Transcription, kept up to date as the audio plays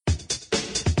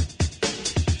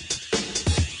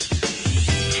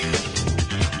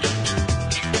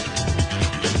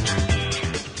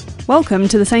Welcome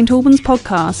to the St Albans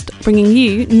podcast, bringing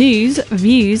you news,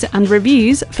 views and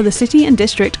reviews for the City and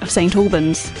District of St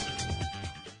Albans.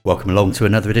 Welcome along to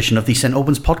another edition of the St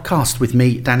Albans podcast with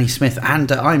me, Danny Smith, and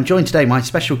I'm joined today. My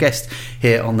special guest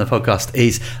here on the podcast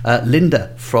is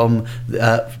Linda from,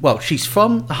 she's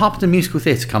from the Harpenden Musical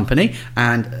Theatre Company,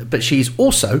 but she's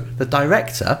also the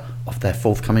director of their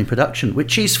forthcoming production,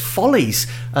 which is Follies.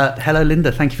 Hello,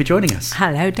 Linda. Thank you for joining us.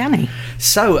 Hello, Danny.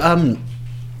 So,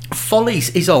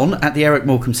 Follies is on at the Eric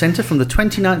Morecambe Centre from the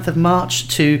 29th of March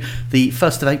to the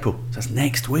 1st of April. That's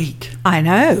next week. I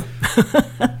know.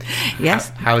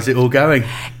 Yes. How's it all going?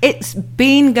 It's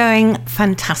been going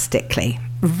fantastically.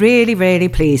 Really, really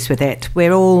pleased with it.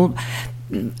 We're all...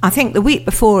 I think the week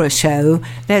before a show,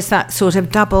 there's that sort of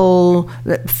double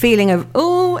feeling of,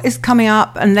 oh, it's coming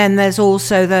up. And then there's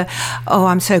also the, oh,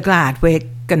 I'm so glad we're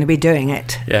going to be doing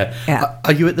it. Yeah.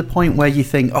 Are you at the point where you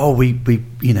think, oh, we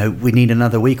need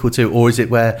another week or two? Or is it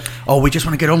where, oh, we just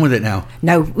want to get on with it now?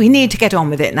 No, we need to get on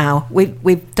with it now.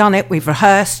 We've done it. We've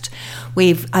rehearsed.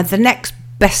 The next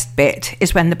best bit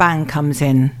is when the band comes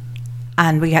in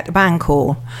and we get the band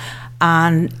call.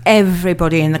 And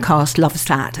everybody in the cast loves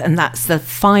that. And that's the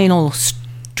final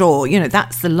straw. You know,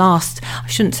 that's the last... I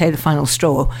shouldn't say the final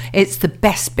straw. It's the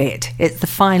best bit. It's the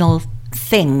final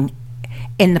thing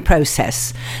in the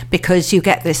process. Because you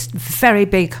get this very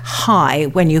big high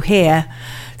when you hear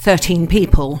 13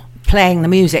 people playing the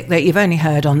music that you've only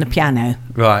heard on the piano.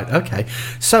 Right, okay.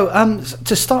 So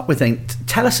to start with then,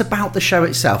 tell us about the show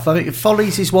itself. I mean,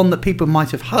 Follies is one that people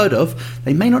might have heard of.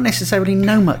 They may not necessarily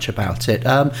know much about it.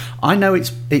 I know it's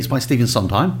by Stephen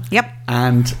Sondheim. Yep.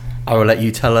 And I will let you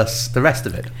tell us the rest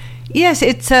of it. Yes,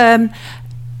 it's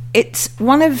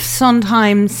one of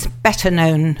Sondheim's better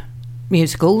known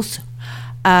musicals.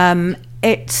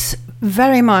 It's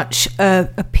very much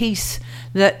a piece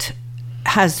that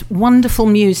has wonderful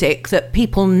music that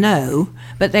people know,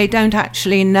 but they don't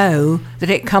actually know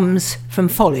that it comes from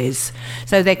Follies.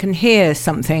 So they can hear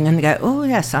something and go, oh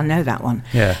yes, I know that one.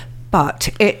 Yeah. But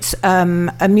it's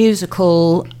a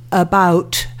musical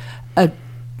about a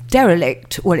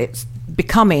derelict, well, it's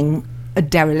becoming a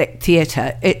derelict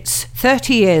theatre. It's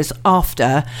 30 years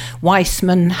after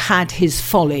Weissman had his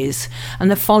Follies, and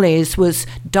the Follies was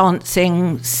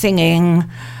dancing, singing,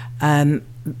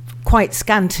 quite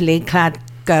scantily clad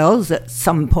girls at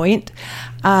some point,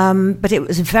 but it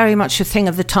was very much a thing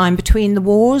of the time between the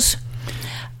wars.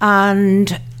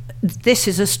 And this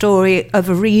is a story of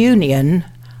a reunion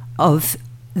of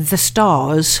the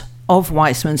stars of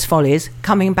Weissman's Follies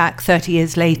coming back 30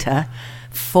 years later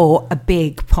for a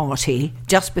big party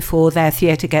just before their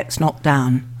theatre gets knocked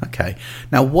down. Okay.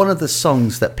 Now, one of the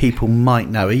songs that people might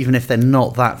know, even if they're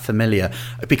not that familiar,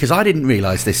 because I didn't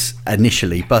realise this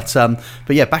initially, but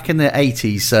yeah, back in the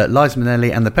 80s, Liza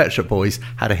Minnelli and the Pet Shop Boys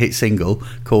had a hit single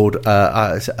called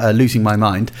Losing My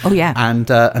Mind. Oh, yeah. And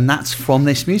that's from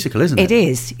this musical, isn't it? It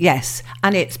is, yes.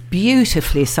 And it's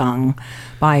beautifully sung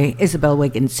by Isabel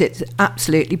Wiggins. It's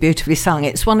absolutely beautifully sung.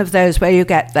 It's one of those where you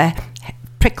get the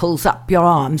prickles up your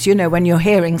arms, you know, when you're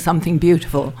hearing something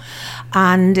beautiful.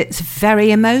 And it's very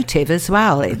emotive as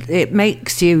well. It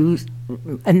makes you,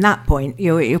 at that point,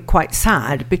 you're quite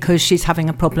sad because she's having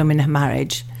a problem in her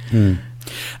marriage. Mm.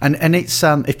 And it's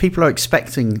if people are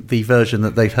expecting the version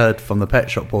that they've heard from the Pet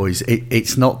Shop Boys,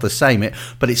 it's not the same.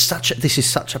 But this is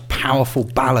such a powerful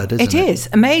ballad, isn't it? It is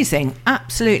amazing,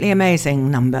 absolutely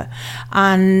amazing number.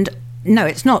 And no,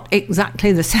 it's not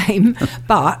exactly the same,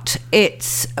 but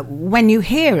it's when you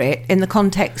hear it in the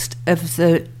context of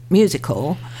the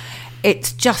musical,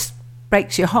 it just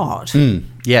breaks your heart. Mm.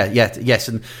 Yes.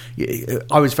 And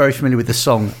I was very familiar with the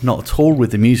song, not at all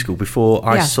with the musical, before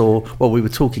I saw, well, we were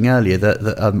talking earlier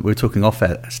that we were talking off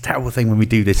air. It's a terrible thing when we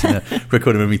do this in a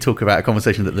recording, when we talk about a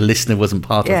conversation that the listener wasn't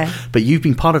part of. But you've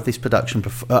been part of this production,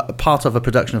 part of a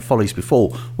production of Follies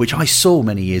before, which I saw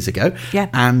many years ago. Yeah.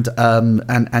 And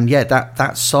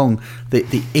that song,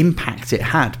 the impact it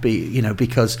had,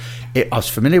 because I was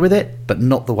familiar with it, but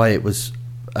not the way it was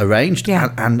arranged,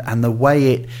 and the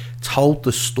way it told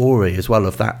the story as well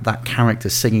of that character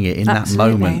singing it in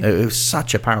Absolutely. that moment. It was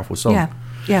such a powerful song.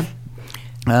 Yeah.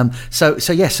 So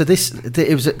this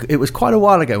it was quite a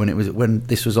while ago when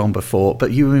this was on before,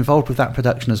 but you were involved with that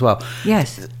production as well.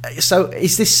 Yes. So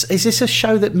is this a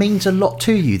show that means a lot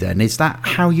to you then? Is that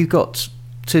how you got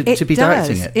to be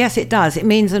directing it? Yes, it does. It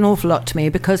means an awful lot to me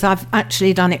because I've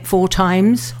actually done it 4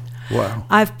 times. Wow.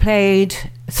 I've played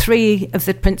 3 of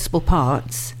the principal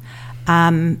parts,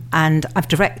 and I've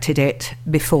directed it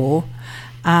before.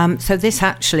 So this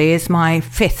actually is my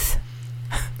fifth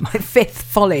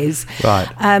Follies,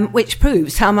 right? Which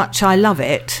proves how much I love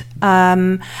it.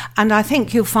 And I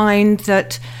think you'll find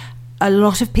that a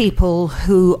lot of people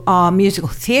who are musical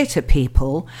theatre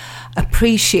people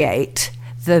appreciate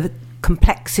the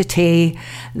complexity,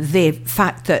 the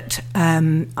fact that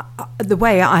the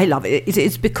way I love it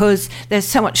is because there's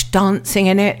so much dancing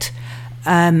in it,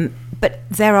 but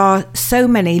there are so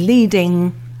many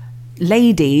leading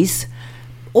ladies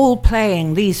all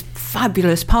playing these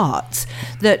fabulous parts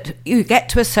that you get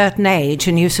to a certain age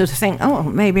and you sort of think, oh,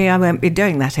 maybe I won't be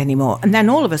doing that anymore. And then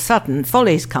all of a sudden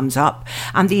Follies comes up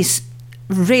and these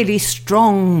really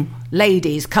strong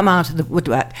ladies come out of the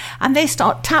woodwork and they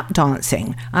start tap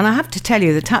dancing. And I have to tell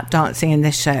you, the tap dancing in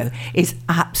this show is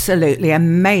absolutely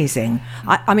amazing.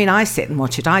 I mean, I sit and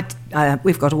watch it.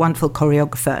 We've got a wonderful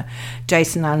choreographer,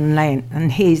 Jason Allen Lane,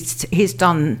 and he's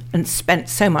done and spent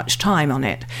so much time on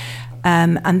it.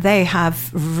 And they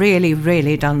have really,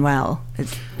 really done well.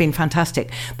 It's been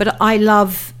fantastic. But I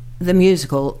love the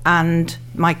musical, and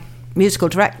my musical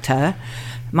director,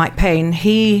 Mike Payne,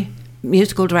 he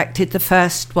musical directed the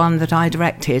first one that I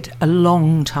directed a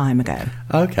long time ago.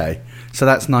 Okay. So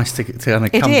that's nice to kind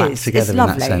of come back together in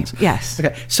that sense. Yes.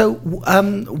 Okay. So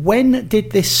when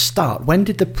did this start? When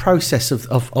did the process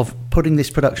of putting this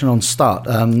production on start?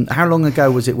 How long ago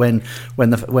was it when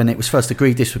it was first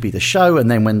agreed this would be the show,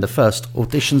 and then when the first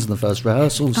auditions and the first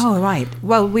rehearsals? Oh, right.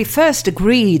 Well, we first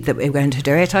agreed that we were going to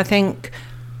do it, I think,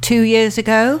 2 years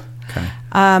ago. Okay.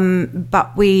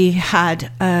 But we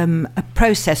had a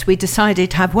process. We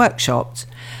decided to have workshops,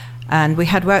 and we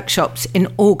had workshops in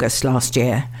August last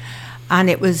year, and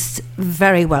it was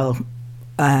very well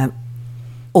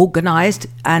organised,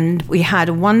 and we had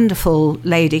a wonderful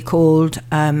lady called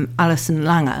Alison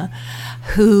Langer,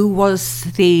 who was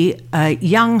the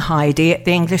young Heidi at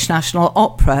the English National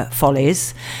Opera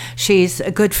Follies. She's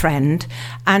a good friend,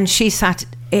 and she sat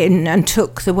in and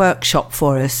took the workshop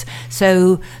for us.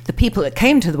 So the people that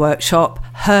came to the workshop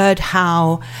heard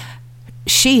how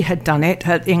she had done it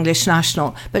at the English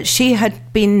National, but she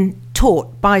had been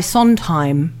taught by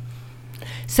Sondheim.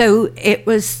 So it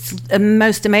was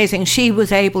most amazing. She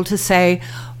was able to say,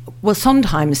 well,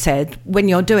 Sondheim said, when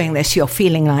you're doing this, you're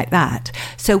feeling like that.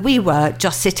 So we were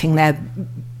just sitting there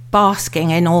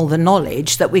basking in all the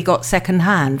knowledge that we got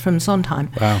secondhand from Sondheim.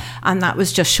 Wow. And that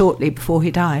was just shortly before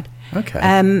he died.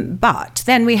 Okay. But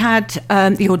then we had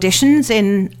the auditions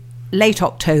in late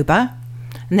October,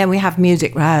 and then we have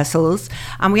music rehearsals,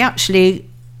 and we actually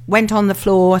went on the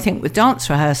floor, I think, with dance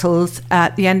rehearsals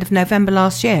at the end of November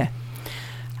last year.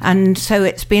 And so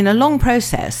it's been a long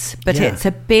process, but it's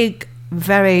a big,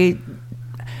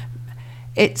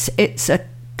 it's a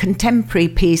contemporary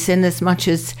piece in as much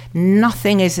as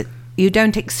nothing is, you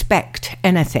don't expect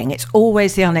anything. It's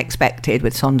always the unexpected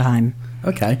with Sondheim.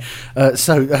 Okay,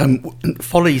 so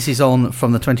Follies is on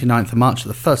from the 29th of March to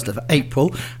the 1st of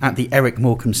April at the Eric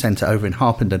Morecambe Centre over in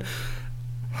Harpenden.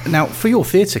 Now, for your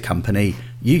theatre company,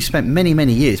 you spent many,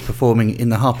 many years performing in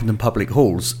the Harpenden Public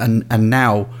Halls, and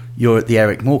now you're at the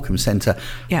Eric Morecambe Centre.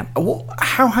 Yeah.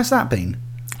 How has that been?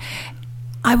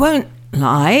 I won't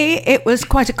lie, it was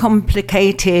quite a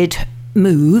complicated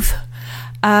move.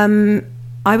 I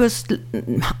was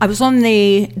on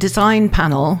the design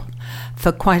panel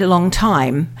for quite a long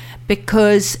time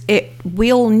because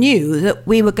we all knew that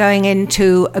we were going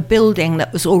into a building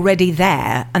that was already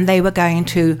there and they were going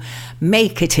to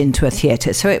make it into a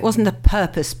theatre. So it wasn't a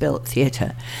purpose-built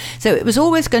theatre. So it was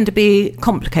always going to be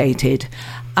complicated.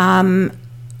 And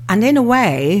in a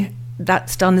way,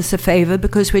 that's done us a favour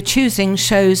because we're choosing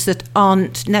shows that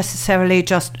aren't necessarily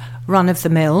just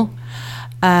run-of-the-mill.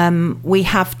 We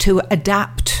have to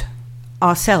adapt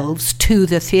ourselves to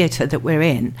the theatre that we're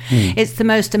in. It's the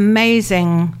most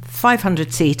amazing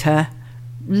 500-seater,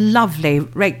 lovely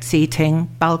rake seating,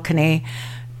 balcony,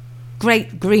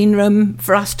 great green room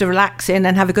for us to relax in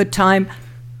and have a good time.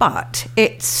 But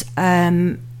it's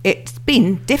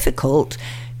been difficult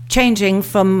changing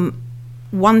from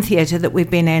one theatre that we've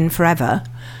been in forever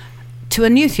to a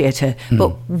new theatre,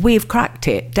 but we've cracked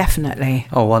it, definitely.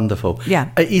 Oh, wonderful. Yeah.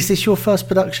 Is this your first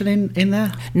production in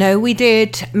there? No, we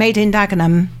did Made in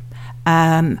Dagenham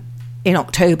in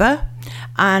October,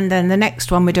 and then the next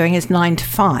one we're doing is 9 to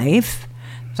 5.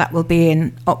 That will be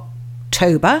in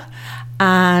October,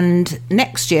 and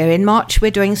next year in March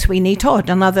we're doing Sweeney Todd,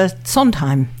 another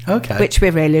Sondheim, which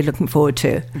we're really looking forward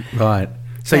to. Right.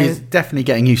 So you're definitely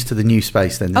getting used to the new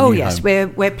space then? Oh, yes.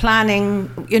 Home. We're planning,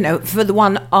 for the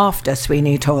one after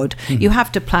Sweeney Todd. You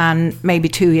have to plan maybe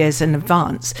 2 years in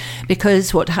advance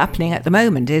because what's happening at the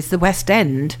moment is the West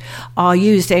End are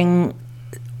using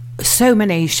so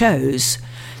many shows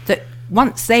that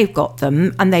once they've got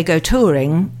them and they go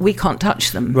touring, we can't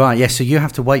touch them. Right, yes, so you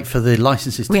have to wait for the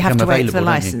licenses to become available. We have to wait for the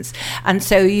license. And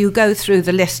so you go through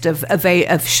the list of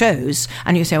shows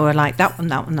and you say, well, I like that one,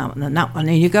 that one, that one, and that one.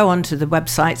 And you go onto the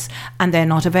websites and they're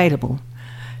not available.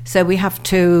 So we have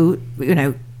to,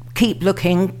 keep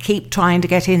looking, keep trying to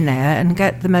get in there and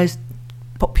get the most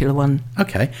popular one.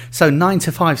 Okay, so 9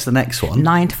 to 5's the next one.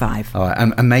 9 to 5. All right,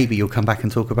 and maybe you'll come back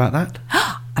and talk about that?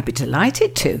 I'd be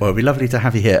delighted to. Well, it'd be lovely to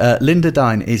have you here. Linda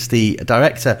Dine is the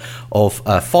director of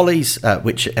Follies,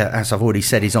 which, as I've already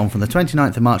said, is on from the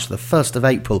 29th of March to the 1st of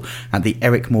April at the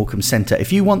Eric Morecambe Centre.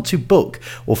 If you want to book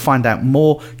or find out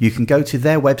more, you can go to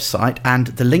their website, and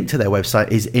the link to their website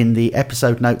is in the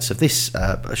episode notes of this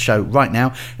show right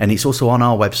now, and it's also on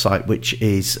our website, which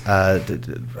is, I've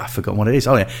forgotten what it is.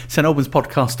 Oh, yeah,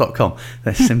 StAlbanspodcast.com.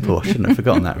 That's simple. I shouldn't have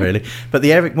forgotten that, really. But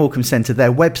the Eric Morecambe Centre,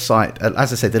 their website,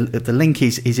 as I said, the link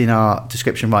is in our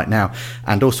description right now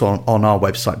and also on our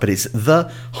website, but it's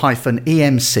the-emc.co.uk,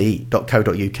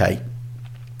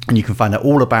 and you can find out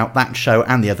all about that show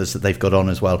and the others that they've got on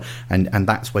as well, and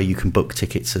that's where you can book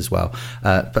tickets as well.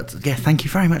 But yeah, thank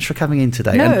you very much for coming in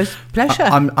today. No, it's a pleasure.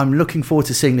 I'm looking forward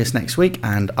to seeing this next week,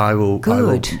 and I will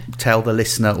tell the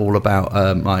listener all about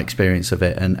my experience of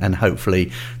it, and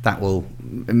hopefully that will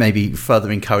maybe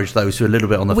further encourage those who are a little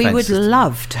bit on the fence. We would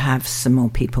love to have some more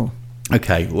people.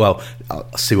 Okay, well,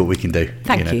 I'll see what we can do.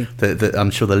 Thank you.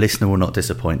 I'm sure the listener will not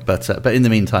disappoint. But in the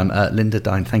meantime, Linda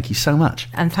Dine, thank you so much.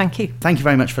 And thank you. Thank you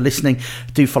very much for listening.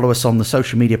 Do follow us on the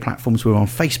social media platforms. We're on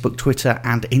Facebook, Twitter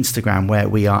and Instagram, where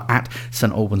we are at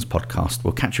St Albans Podcast.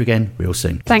 We'll catch you again real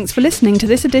soon. Thanks for listening to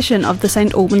this edition of the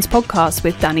St Albans Podcast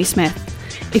with Danny Smith.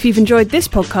 If you've enjoyed this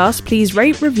podcast, please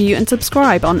rate, review and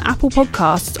subscribe on Apple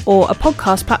Podcasts or a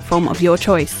podcast platform of your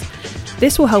choice.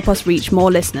 This will help us reach more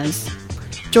listeners.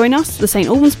 Join us, the St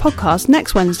Albans Podcast,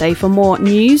 next Wednesday for more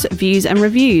news, views and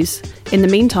reviews. In the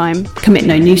meantime, commit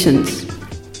no nuisance.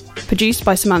 Produced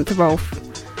by Samantha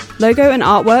Rolfe. Logo and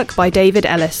artwork by David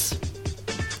Ellis.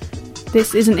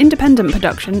 This is an independent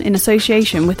production in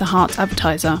association with the Hearts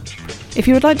Advertiser. If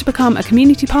you would like to become a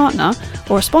community partner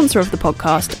or a sponsor of the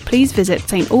podcast, please visit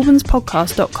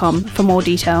stalbanspodcast.com for more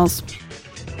details.